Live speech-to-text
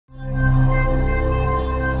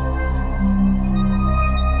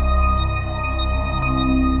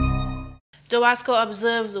DOWASCO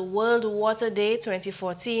observes World Water Day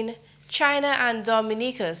 2014. China and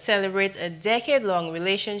Dominica celebrate a decade-long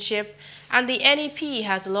relationship, and the NEP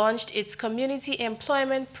has launched its community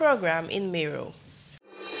employment program in Mero.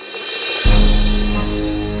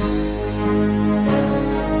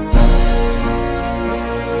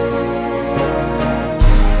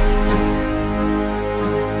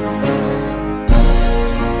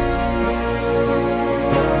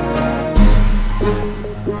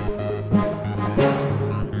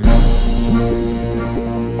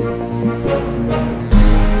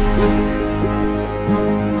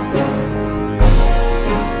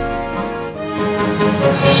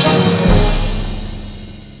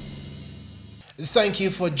 Thank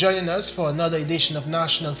you for joining us for another edition of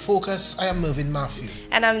National Focus. I am Mervin.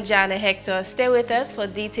 And I'm Jarna Hector. Stay with us for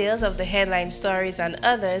details of the headline stories and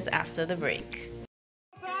others after the break.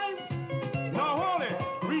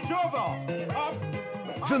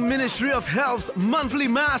 The Ministry of Health's monthly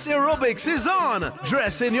mass aerobics is on.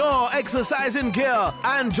 Dress in your exercising gear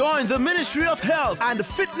and join the Ministry of Health and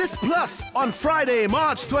Fitness Plus on Friday,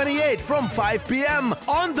 March 28 from 5 p.m.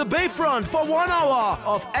 on the Bayfront for 1 hour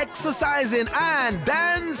of exercising and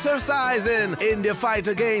dancercising in the fight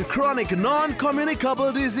against chronic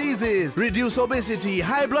non-communicable diseases. Reduce obesity,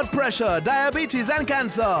 high blood pressure, diabetes and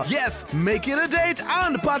cancer. Yes, make it a date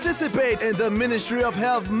and participate in the Ministry of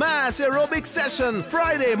Health mass aerobics session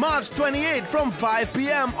Friday, March 28 from 5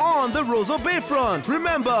 p.m. on the Roseau Bayfront.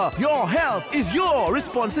 Remember, your health is your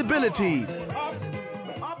responsibility.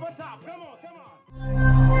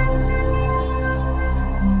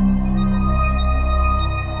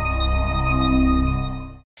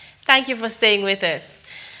 Thank you for staying with us.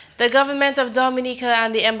 The government of Dominica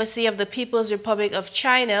and the Embassy of the People's Republic of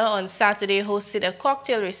China on Saturday hosted a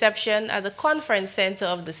cocktail reception at the Conference Center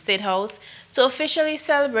of the State House to officially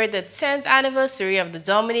celebrate the 10th anniversary of the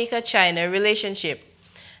Dominica-China relationship.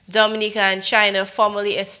 Dominica and China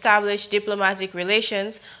formally established diplomatic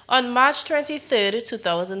relations on March 23,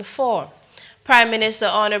 2004. Prime Minister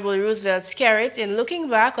Honorable Roosevelt Skerrit, in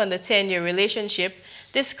looking back on the 10-year relationship,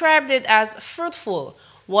 described it as fruitful,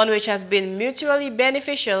 one which has been mutually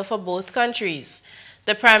beneficial for both countries.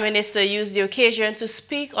 The Prime Minister used the occasion to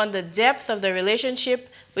speak on the depth of the relationship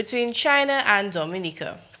between China and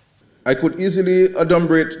Dominica. I could easily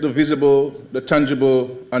adumbrate the visible, the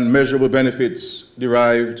tangible, and measurable benefits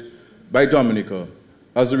derived by Dominica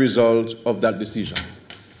as a result of that decision.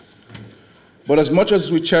 But as much as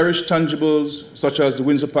we cherish tangibles such as the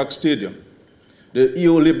Windsor Park Stadium, the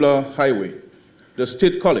Eo-Libla Highway, the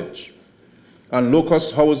State College, and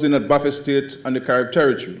low-cost housing at Baffin State and the Carib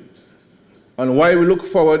Territory, and while we look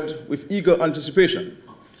forward with eager anticipation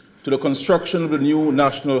to the construction of the new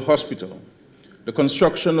National Hospital, the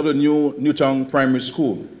construction of the new Newtown Primary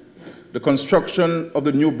School, the construction of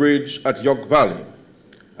the new bridge at York Valley,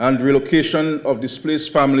 and relocation of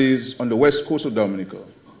displaced families on the west coast of Dominica,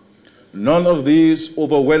 none of these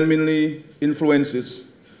overwhelmingly influences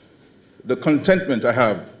the contentment I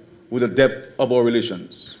have with the depth of our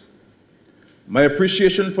relations. My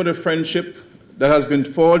appreciation for the friendship that has been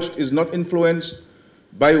forged is not influenced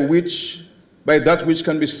by that which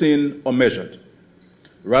can be seen or measured.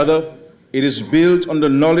 Rather, it is built on the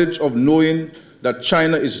knowledge of knowing that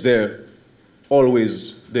China is there,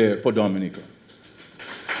 always there for Dominica.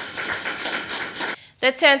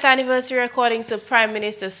 The 10th anniversary, according to Prime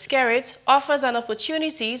Minister Skerrit, offers an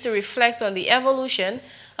opportunity to reflect on the evolution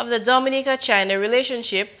of the Dominica-China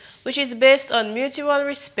relationship, which is based on mutual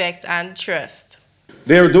respect and trust.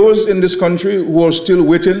 There are those in this country who are still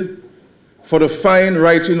waiting for the fine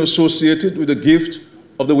writing associated with the gift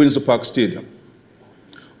of the Windsor Park Stadium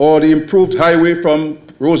or the improved highway from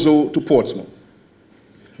Roseau to Portsmouth.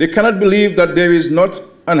 They cannot believe that there is not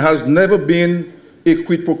and has never been a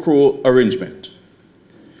quid pro quo arrangement.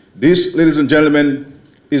 This, ladies and gentlemen,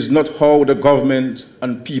 is not how the government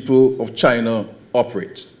and people of China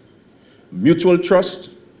operate. Mutual trust,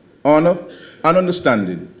 honor, and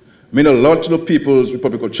understanding mean a lot to the People's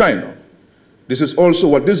Republic of China. This is also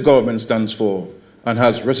what this government stands for and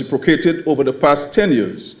has reciprocated over the past 10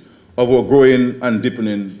 years of our growing and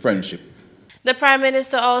deepening friendship. The Prime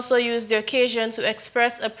Minister also used the occasion to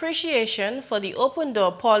express appreciation for the open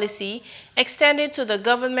door policy extended to the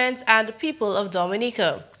government and people of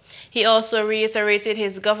Dominica. He also reiterated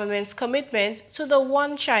his government's commitment to the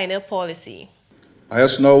One China policy. I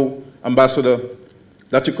ask now, Ambassador,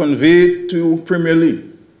 that you convey to Premier Lee,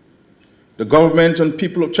 the government and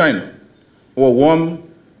people of China, our warm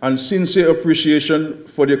and sincere appreciation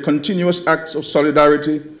for their continuous acts of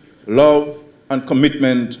solidarity, love, and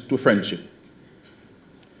commitment to friendship.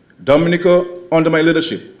 Dominica, under my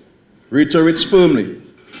leadership, reiterates firmly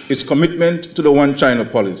its commitment to the One China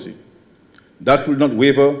policy. That will not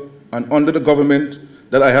waver, and under the government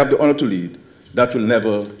that I have the honor to lead, that will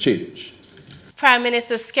never change. Prime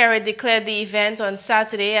Minister Kerry declared the event on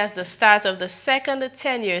Saturday as the start of the second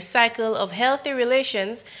 10-year cycle of healthy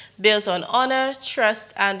relations built on honor,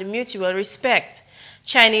 trust, and mutual respect.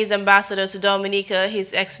 Chinese Ambassador to Dominica,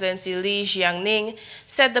 His Excellency Li Jiangning,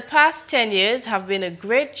 said the past 10 years have been a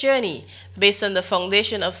great journey based on the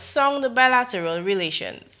foundation of sound bilateral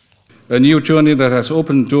relations. A new journey that has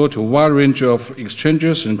opened the door to a wide range of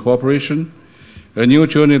exchanges and cooperation, a new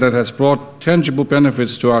journey that has brought tangible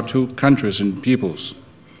benefits to our two countries and peoples,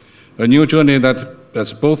 a new journey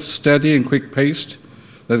that's both steady and quick-paced,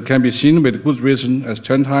 that can be seen with good reason as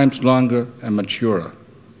 10 times longer and maturer.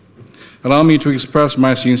 Allow me to express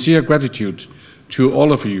my sincere gratitude to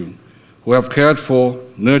all of you who have cared for,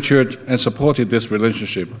 nurtured, and supported this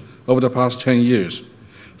relationship over the past 10 years.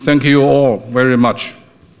 Thank you all very much.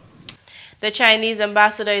 The Chinese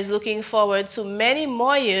ambassador is looking forward to many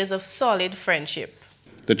more years of solid friendship.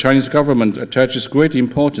 The Chinese government attaches great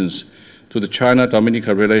importance to the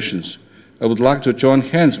China-Dominica relations. I would like to join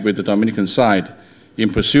hands with the Dominican side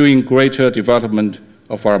in pursuing greater development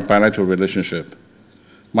of our bilateral relationship.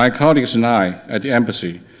 My colleagues and I at the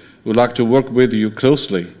embassy would like to work with you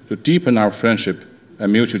closely to deepen our friendship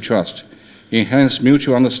and mutual trust, enhance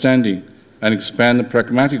mutual understanding, and expand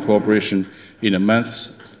pragmatic cooperation in the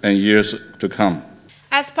months and years to come.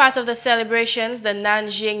 As part of the celebrations, the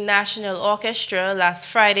Nanjing National Orchestra last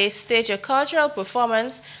Friday staged a cultural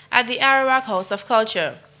performance at the Arawak House of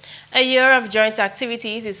Culture. A year of joint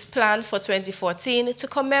activities is planned for 2014 to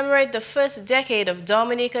commemorate the first decade of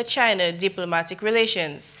Dominica-China diplomatic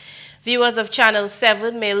relations. Viewers of Channel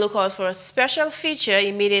 7 may look out for a special feature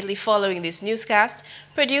immediately following this newscast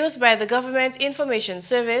produced by the Government Information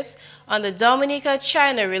Service on the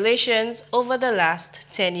Dominica-China relations over the last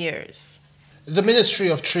 10 years. The Ministry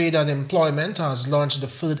of Trade and Employment has launched the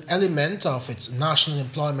third element of its National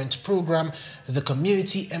Employment Program, the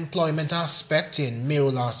Community Employment Aspect, in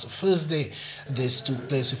Mero last Thursday. This took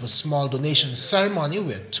place with a small donation ceremony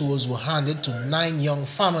where tools were handed to 9 young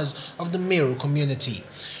farmers of the Mero community.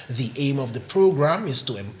 The aim of the program is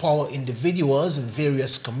to empower individuals in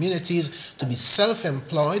various communities to be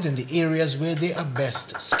self-employed in the areas where they are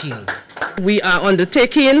best skilled. We are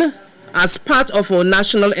undertaking, as part of our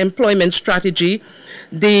national employment strategy,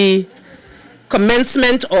 the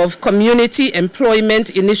commencement of community employment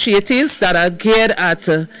initiatives that are geared at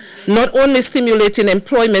not only stimulating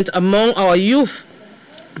employment among our youth,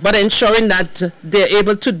 but ensuring that they're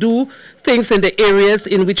able to do things in the areas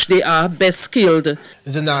in which they are best skilled.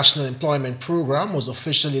 The National Employment Program was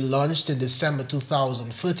officially launched in December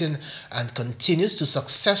 2013 and continues to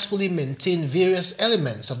successfully maintain various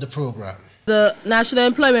elements of the program. The National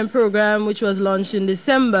Employment Program, which was launched in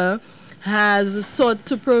December, has sought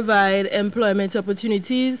to provide employment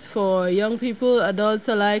opportunities for young people, adults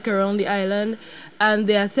alike around the island, and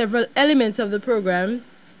there are several elements of the program,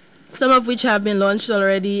 some of which have been launched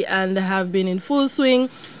already and have been in full swing.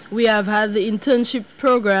 We have had the internship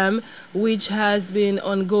program, which has been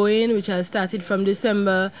ongoing, which has started from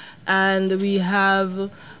December, and we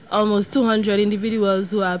have almost 200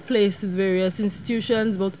 individuals who are placed with various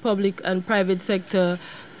institutions, both public and private sector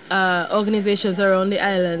organizations around the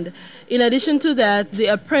island. In addition to that, the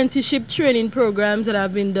apprenticeship training programs that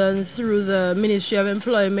have been done through the Ministry of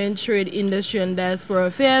Employment, Trade, Industry and Diaspora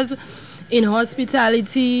Affairs in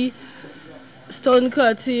hospitality, stone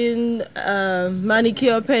cutting,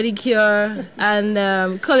 manicure, pedicure,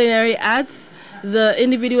 and culinary arts. The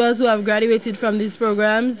individuals who have graduated from these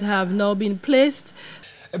programs have now been placed.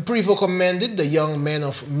 Prevo commended the young men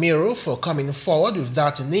of Mero for coming forward with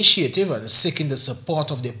that initiative and seeking the support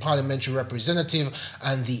of the parliamentary representative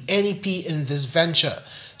and the NEP in this venture.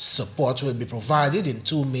 Support will be provided in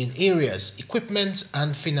 2 main areas, equipment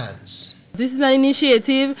and finance. This is an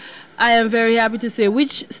initiative, I am very happy to say,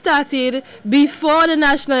 which started before the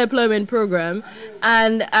National Employment Program,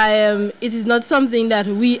 and it is not something that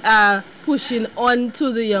we are pushing on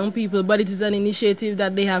to the young people, but it is an initiative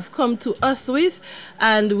that they have come to us with,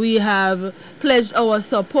 and we have pledged our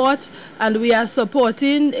support, and we are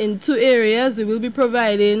supporting in 2 areas. We will be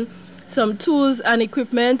providing some tools and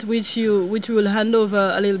equipment which we will hand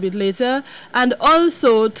over a little bit later, and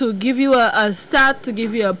also to give you a start, to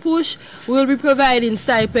give you a push, we will be providing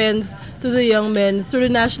stipends to the young men through the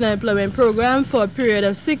National Employment Program for a period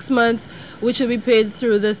of 6 months, which will be paid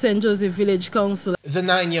through the St. Joseph Village Council. The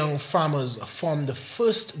 9 young farmers formed the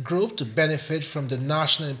first group to benefit from the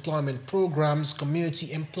National Employment Program's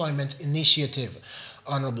Community Employment Initiative.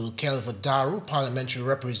 Honorable Kelvin Daru, parliamentary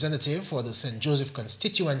representative for the St. Joseph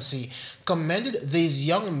constituency, commended these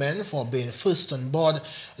young men for being first on board,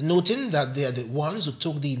 noting that they are the ones who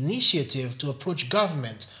took the initiative to approach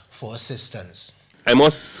government for assistance. I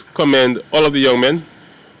must commend all of the young men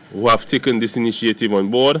who have taken this initiative on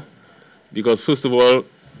board, because first of all,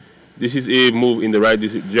 this is a move in the right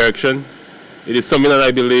direction. It is something that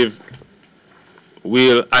I believe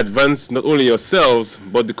will advance not only yourselves,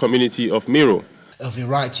 but the community of Miro. A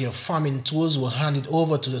variety of farming tools were handed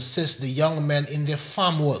over to assist the young men in their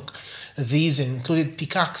farm work. These included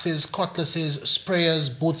pickaxes, cutlasses,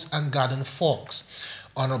 sprayers, boots, and garden forks.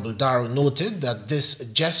 Honorable Daru noted that this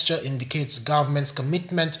gesture indicates government's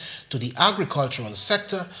commitment to the agricultural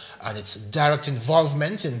sector and its direct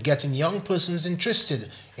involvement in getting young persons interested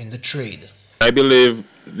in the trade. I believe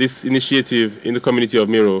this initiative in the community of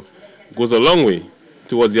Miro goes a long way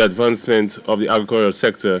towards the advancement of the agricultural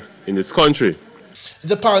sector in this country.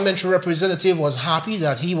 The parliamentary representative was happy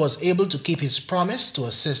that he was able to keep his promise to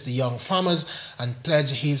assist the young farmers and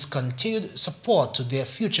pledge his continued support to their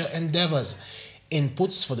future endeavors.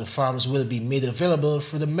 Inputs for the farms will be made available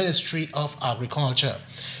through the Ministry of Agriculture.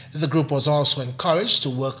 The group was also encouraged to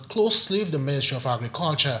work closely with the Ministry of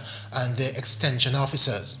Agriculture and their extension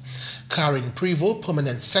officers. Karen Prevost,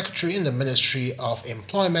 Permanent Secretary in the Ministry of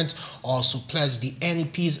Employment, also pledged the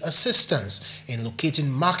NEP's assistance in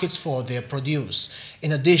locating markets for their produce.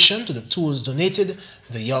 In addition to the tools donated,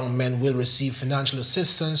 the young men will receive financial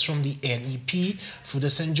assistance from the NEP through the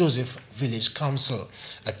St. Joseph Village Council.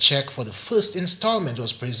 A check for the first installment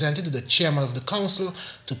was presented to the chairman of the council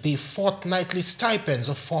to pay fortnightly stipends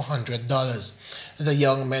of $400. The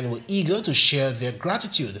young men were eager to share their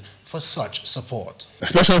gratitude for such support. A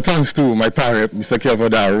special thanks to my parent, Mr.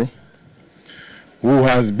 Kelvin Daru, who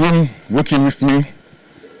has been working with me,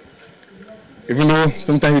 even though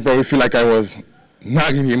sometimes he probably feel like I was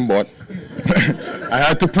nagging him, but I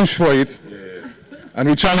had to push for it, and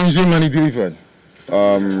we challenged him and he delivered.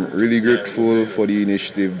 Really grateful for the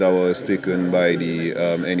initiative that was taken by the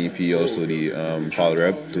NEP, also the PAL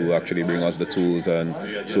rep, to actually bring us the tools and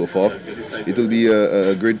so forth. It will be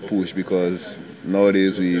a great push because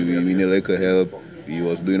nowadays we need a little help. We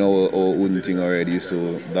was doing our own thing already,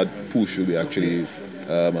 so that push will be actually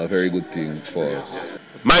a very good thing for us.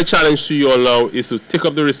 My challenge to you all now is to take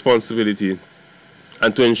up the responsibility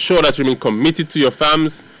and to ensure that you remain committed to your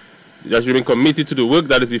farms, that you remain committed to the work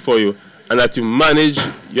that is before you, and that you manage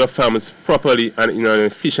your farms properly and in an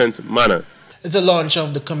efficient manner. The launch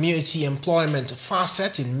of the community employment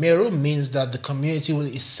facet in Miro means that the community will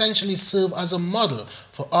essentially serve as a model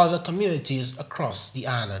for other communities across the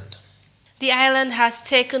island. The island has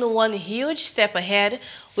taken one huge step ahead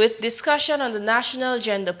with discussion on the national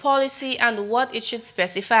gender policy and what it should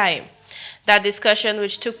specify. That discussion,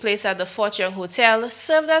 which took place at the Fort Young Hotel,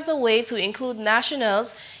 served as a way to include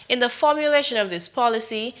nationals in the formulation of this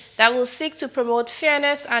policy that will seek to promote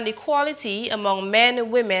fairness and equality among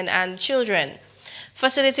men, women, and children.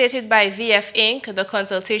 Facilitated by VF Inc., the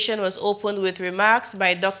consultation was opened with remarks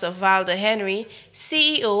by Dr. Valda Henry,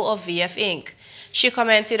 CEO of VF Inc. She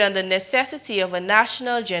commented on the necessity of a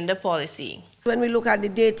national gender policy. When we look at the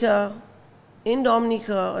data in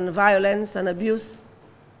Dominica on violence and abuse,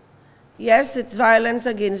 yes, it's violence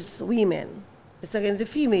against women. It's against the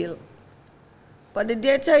female. But the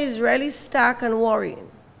data is really stark and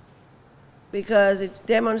worrying because it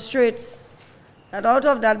demonstrates that out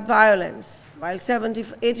of that violence, while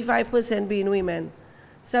 85% being women,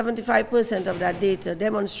 75% of that data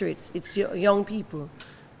demonstrates it's young people,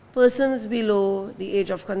 persons below the age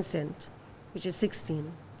of consent, which is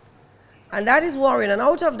 16. And that is worrying. And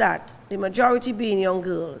out of that, the majority being young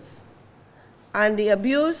girls. And the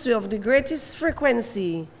abuse of the greatest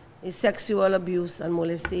frequency is sexual abuse and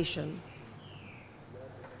molestation.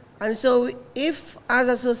 And so if, as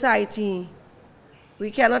a society,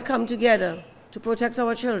 we cannot come together to protect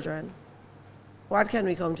our children, what can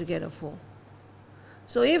we come together for?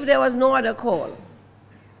 So if there was no other call,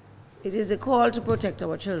 it is the call to protect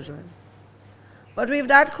our children. But with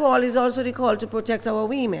that call is also the call to protect our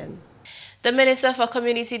women. The Minister for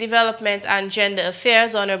Community Development and Gender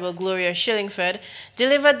Affairs, Honorable Gloria Shillingford,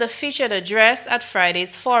 delivered the featured address at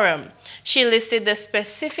Friday's forum. She listed the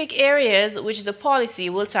specific areas which the policy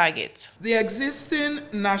will target. The existing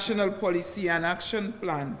National Policy and Action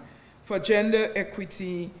Plan for Gender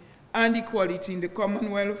Equity and Equality in the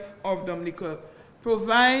Commonwealth of Dominica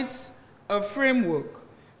provides a framework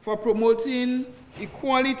for promoting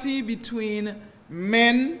equality between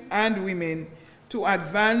men and women to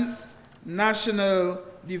advance national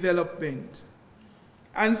development.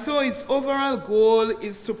 And so its overall goal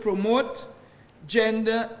is to promote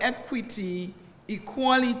gender equity,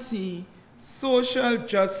 equality, social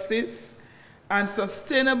justice, and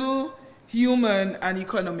sustainable human and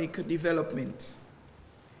economic development.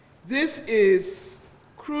 This is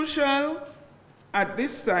crucial at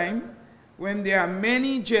this time when there are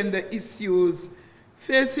many gender issues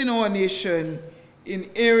facing our nation in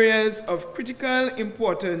areas of critical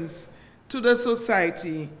importance to the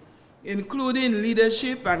society, including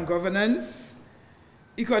leadership and governance,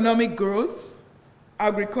 economic growth,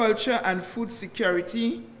 agriculture and food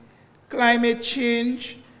security, climate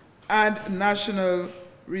change, and national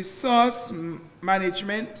resource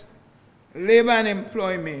management, labor and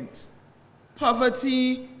employment,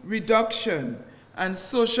 poverty reduction and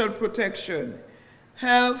social protection,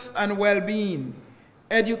 health and well-being,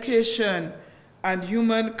 education and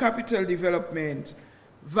human capital development,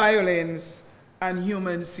 violence, and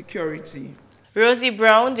human security. Rosie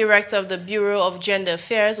Brown, Director of the Bureau of Gender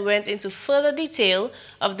Affairs, went into further detail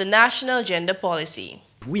of the National Gender Policy.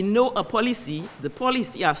 We know a policy, the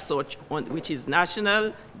policy as such, which is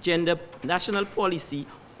national policy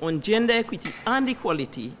on gender equity and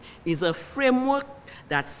equality, is a framework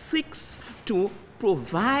that seeks to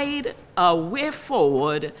provide a way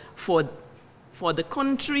forward for the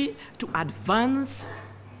country to advance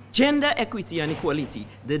gender equity and equality,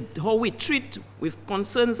 how we treat with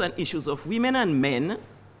concerns and issues of women and men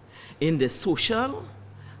in the social,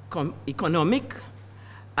 economic,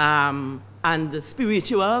 and the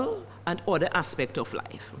spiritual and other aspects of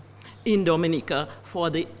life in Dominica for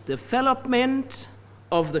the development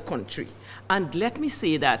of the country. And let me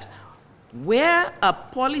say that where a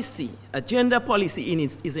policy, a gender policy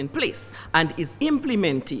is in place and is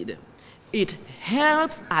implemented, it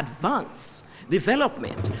helps advance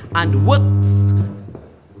development and works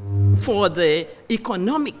for the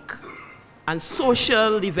economic and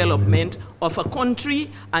social development of a country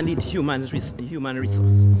and its human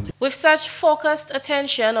resource. With such focused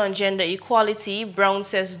attention on gender equality, Brown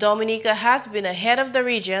says Dominica has been ahead of the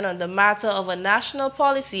region on the matter of a national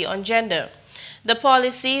policy on gender. The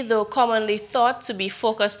policy, though commonly thought to be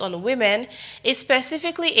focused on women, is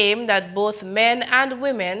specifically aimed at both men and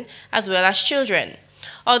women as well as children.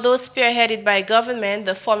 Although spearheaded by government,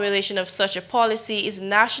 the formulation of such a policy is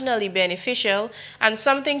nationally beneficial and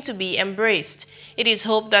something to be embraced. It is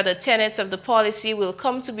hoped that the tenets of the policy will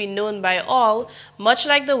come to be known by all, much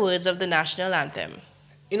like the words of the national anthem.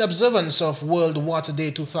 In observance of World Water Day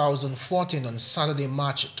 2014 on Saturday,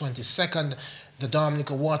 March 22nd, the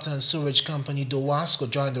Dominica Water and Sewerage Company, DOWASCO,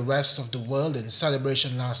 joined the rest of the world in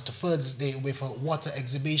celebration last Thursday with a water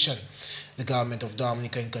exhibition. The government of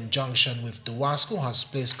Dominica, in conjunction with DOWASCO, has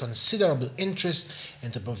placed considerable interest in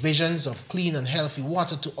the provisions of clean and healthy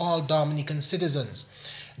water to all Dominican citizens.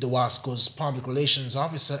 DOWASCO's Public Relations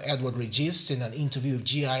Officer, Edward Regis, in an interview with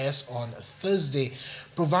GIS on Thursday,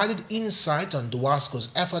 provided insight on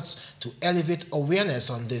DOWASCO's efforts to elevate awareness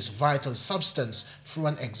on this vital substance through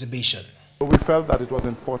an exhibition. We felt that it was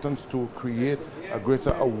important to create a greater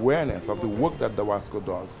awareness of the work that DOWASCO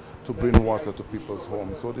does to bring water to people's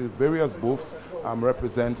homes. So the various booths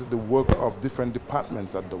represent the work of different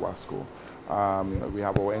departments at DOWASCO. We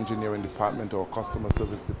have our engineering department, our customer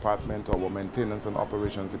service department, our maintenance and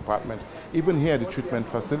operations department, even here the treatment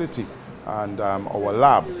facility and our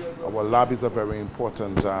lab. Our lab is a very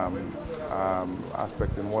important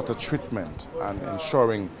aspect in water treatment and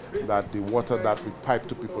ensuring that the water that we pipe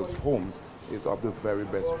to people's homes is of the very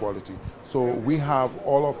best quality. So we have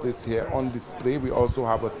all of this here on display. We also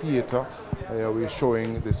have a theater. We're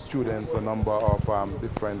showing the students a number of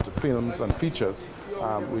different films and features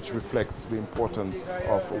which reflects the importance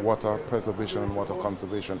of water preservation and water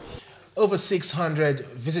conservation. Over 600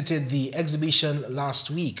 visited the exhibition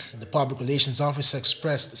last week. The Public Relations Officer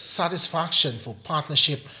expressed satisfaction for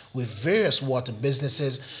partnership with various water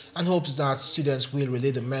businesses and hopes that students will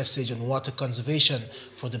relay the message on water conservation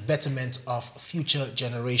for the betterment of future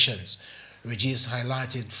generations. Regis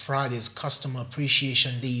highlighted Friday's Customer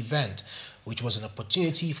Appreciation Day event, which was an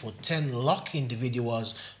opportunity for 10 lucky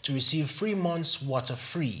individuals to receive 3 months water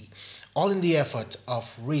free, all in the effort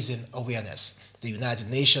of raising awareness. The United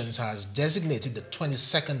Nations has designated the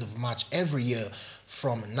 22nd of March every year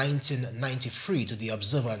from 1993 to the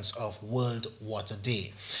observance of World Water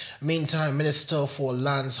Day. Meantime, Minister for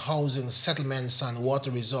Lands, Housing, Settlements and Water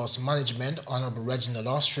Resource Management, Honorable Reginald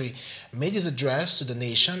Austri, made his address to the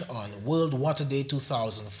nation on World Water Day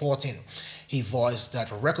 2014. He voiced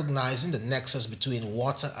that recognizing the nexus between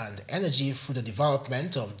water and energy through the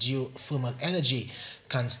development of geothermal energy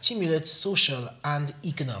can stimulate social and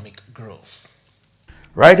economic growth.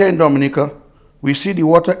 Right here in Dominica, we see the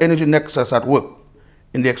water energy nexus at work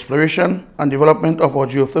in the exploration and development of our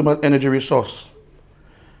geothermal energy resource.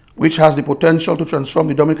 which has the potential to transform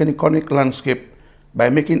the Dominican economic landscape by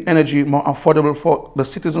making energy more affordable for the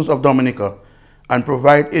citizens of Dominica and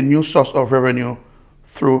provide a new source of revenue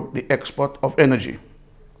through the export of energy.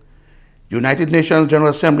 The United Nations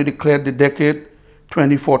General Assembly declared the decade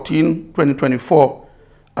 2014-2024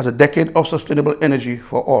 as a decade of sustainable energy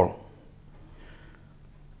for all.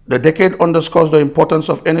 The decade underscores the importance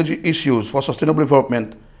of energy issues for sustainable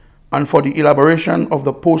development and for the elaboration of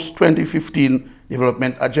the post-2015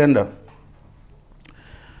 development agenda.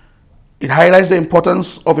 It highlights the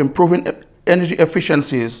importance of improving energy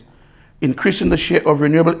efficiencies, increasing the share of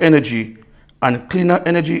renewable energy and cleaner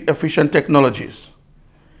energy efficient technologies.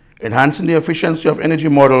 Enhancing the efficiency of energy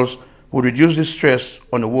models would reduce the stress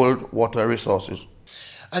on the world water resources.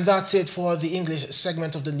 And that's it for the English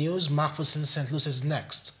segment of the news. McPherson St. Luce is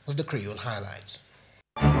next with the Creole highlights.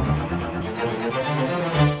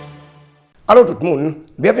 Allô tout le monde,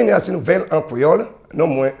 bienvenue à cette nouvelle en créole. Non,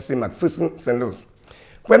 moi, c'est McPherson St.Luce.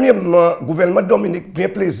 Premièrement, le gouvernement Dominique bien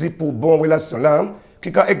plaisir pour bonne relation là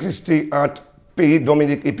qui a existé entre pays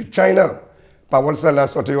Dominique et puis China. Parole ça là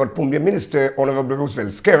sorti au premier ministre Honorable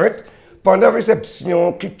Roosevelt Skerritt pendant la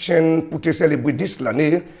réception qui tient pour célébrer 10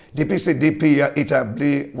 l'année depuis ces deux pays a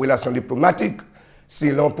établi relations diplomatiques.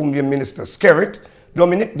 Selon le premier ministre Skerritt,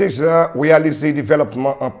 Dominique déjà réalisé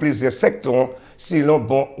développement en plusieurs secteurs selon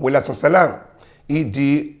bon relation là. Il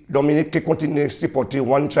dit Dominique qui continue à supporter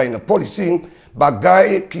One China Policy,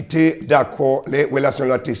 bagay qui était d'accord les relations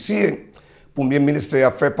là tessier. Premier ministre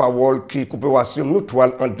a fait parole qui coopération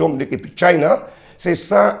mutuelle en Dominique et puis China, c'est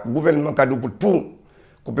ça gouvernement cadeau pour tout.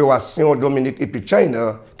 Coopération Dominique et puis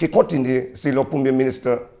China qui continue selon premier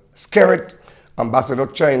ministre Skerritt, ambassadeur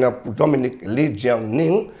China pour Dominique Li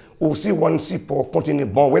Jiangning, aussi one pour continuer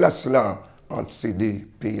bonne relation entre ces deux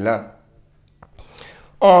pays là.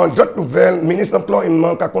 En d'autres nouvelles, ministre de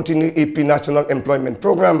l'Employement qui a continué et puis National Employment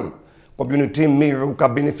Program, communauté Miro qui a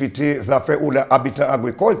bénéficié des affaires ou l'habitat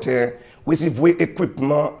agriculture, recevoir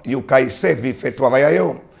équipement qui a servi fait travail.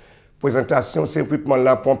 Présentation de ces équipements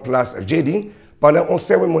là prend place jeudi pendant une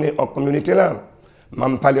cérémonie en communauté là.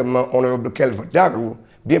 Membre parlement honorable Kelvin Darou,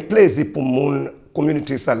 bien plaisir pour mon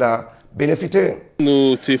communauté ça là bénéficier.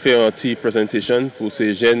 Nous avons fait une petite présentation pour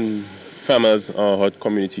ces jeunes farmers en hot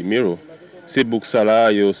community Miro. Ces books ça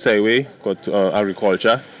là yo servi contre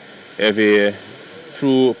agriculture et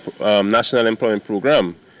through National Employment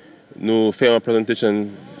Program. Nous faisons une présentation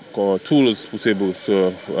tools pour ces books,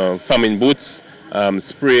 so, farming boots,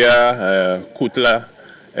 sprayer, cutler,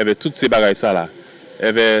 et toutes ces bagages ça là.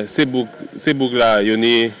 Et ces books là, ils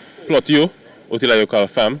ont plot yo, autant là yo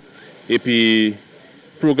farm. Et puis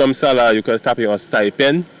programme ça là, you can taper un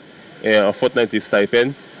stipend, un fortnightly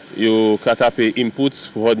stipend. You can taper inputs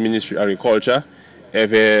pour the Ministry of Agriculture.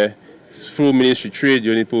 Et through Ministry Trade,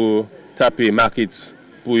 you need to taper markets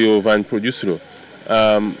pour you vendre produce.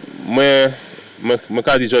 Moi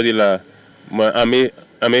quand dis là, moi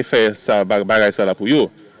amé faire ça bagage ça là pour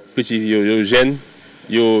yo. Petit yo jeune,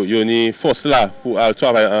 yo ni force là pour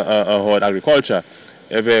travailler en agriculture.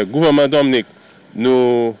 Et le gouvernement Dominique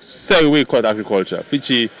nous sert contre agriculture.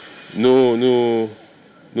 Petit nous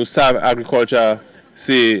savons agriculture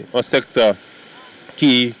c'est un secteur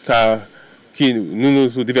qui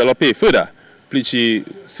nous développer further. Petit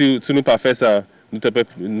si nous pas faire ça,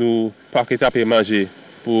 nous pas taper manger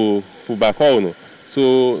pour bacon nous.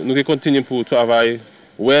 So nous continuons pour travailler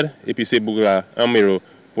well et puis c'est là en miro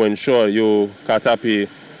pour ensure yo taper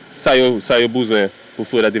ça yo besoin pour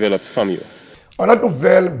further develop famille. En la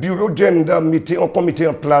nouvelle bureau gender meeting un comité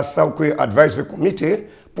en place ça que advisory committee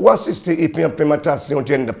pour assister et puis implémentation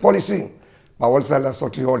gender policy. Parole ça la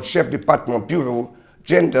sortie au chef département bureau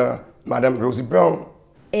gender madame Rosie Brown.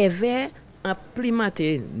 Ever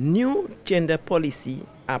implémenter new gender policy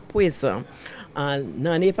à présent.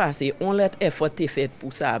 L'année passée, on l'a effort fait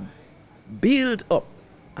pour ça build up,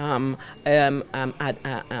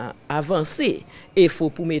 avancer. Il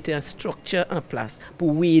faut pour mettre une structure en place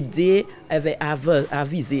pour aider à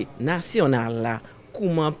viser national là.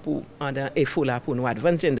 Comment pour il faut là pour nous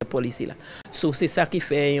advancer de policy là. So c'est ça qui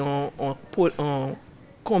fait un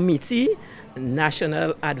committee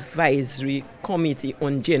National Advisory Committee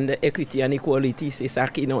on Gender Equity and Equality, c'est ça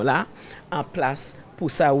qui est là en place pour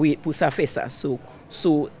ça faire ça. So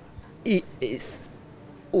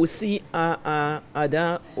aussi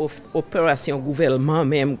dans opération gouvernement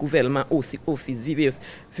même gouvernement aussi office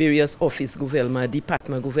various office gouvernement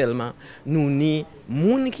département gouvernement nous ni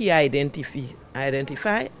moun qui identify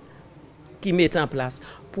qui met en place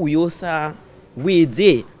pour yo ça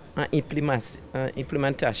aider en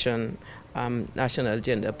implémentation National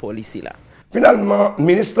Gender Policy là. Finalement,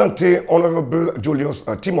 ministre santé, honorable Julius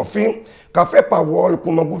Timothy, qui a fait parole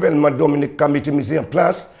pour le gouvernement Dominique qui a mis en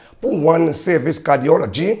place pour un service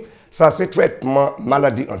cardiologie, ça c'est traitement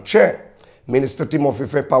maladie en chair. Ministre Timothy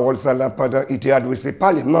fait parole ça là pendant qu'il était adressé au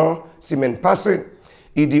Parlement semaine passée.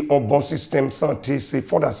 Il dit un bon système santé, c'est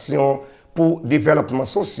fondation pour développement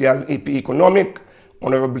social et puis économique.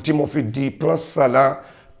 Honorable Timothy dit plan ça là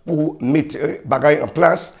pour mettre bagaille en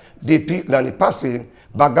place depuis l'année passée.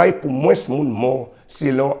 Bagaille pour moins de monde mort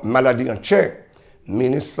selon maladie en chair.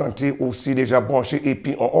 Ministre santé aussi déjà branché et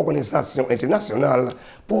puis en organisation internationale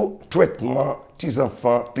pour traitement des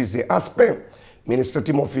enfants plusieurs aspects. Ministre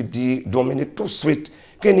Timothy dit Dominique tout de suite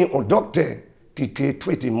qu'il y a un docteur qui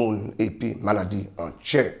traite les gens et puis maladie en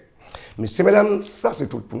chair. Messieurs, mesdames, ça c'est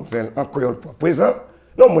tout pour nous faire en créole pour présent.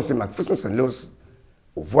 Non, moi c'est McPherson St.Luce.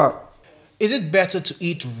 Au revoir. Is it better to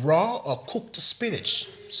eat raw or cooked spinach?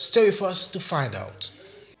 Stay with us to find out.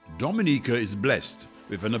 Dominica is blessed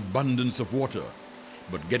with an abundance of water,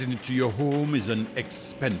 but getting it to your home is an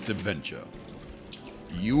expensive venture.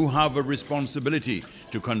 You have a responsibility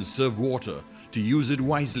to conserve water, to use it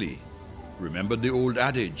wisely. Remember the old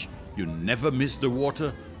adage, you never miss the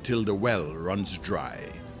water till the well runs dry.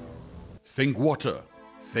 Think water,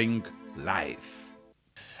 think life.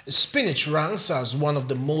 Spinach ranks as one of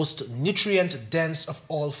the most nutrient-dense of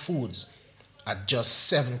all foods. At just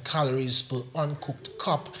 7 calories per uncooked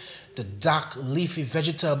cup, the dark leafy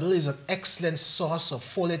vegetable is an excellent source of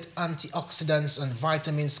folate, antioxidants, and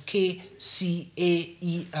vitamins K, C, A,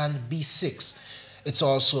 E, and B6. It's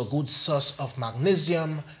also a good source of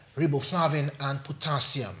magnesium, riboflavin, and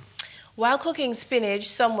potassium. While cooking spinach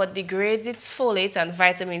somewhat degrades its folate and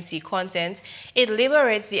vitamin C content, it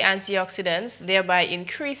liberates the antioxidants, thereby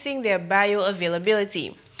increasing their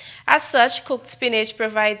bioavailability. As such, cooked spinach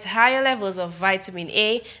provides higher levels of vitamin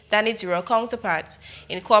A than its raw counterpart.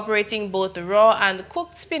 Incorporating both raw and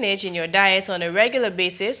cooked spinach in your diet on a regular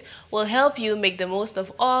basis will help you make the most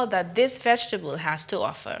of all that this vegetable has to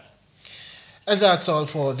offer. And that's all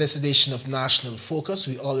for this edition of National Focus.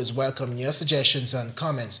 We always welcome your suggestions and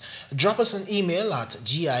comments. Drop us an email at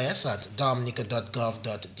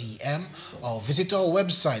gis@dominica.gov.dm or visit our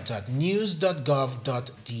website at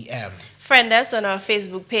news.gov.dm. Friend us on our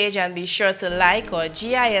Facebook page and be sure to like our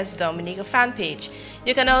GIS Dominica fan page.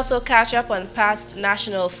 You can also catch up on past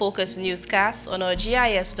National Focus newscasts on our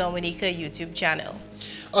GIS Dominica YouTube channel.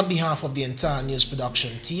 On behalf of the entire news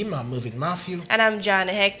production team, I'm Mervin Matthew. And I'm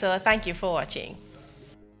Jarna Hector. Thank you for watching.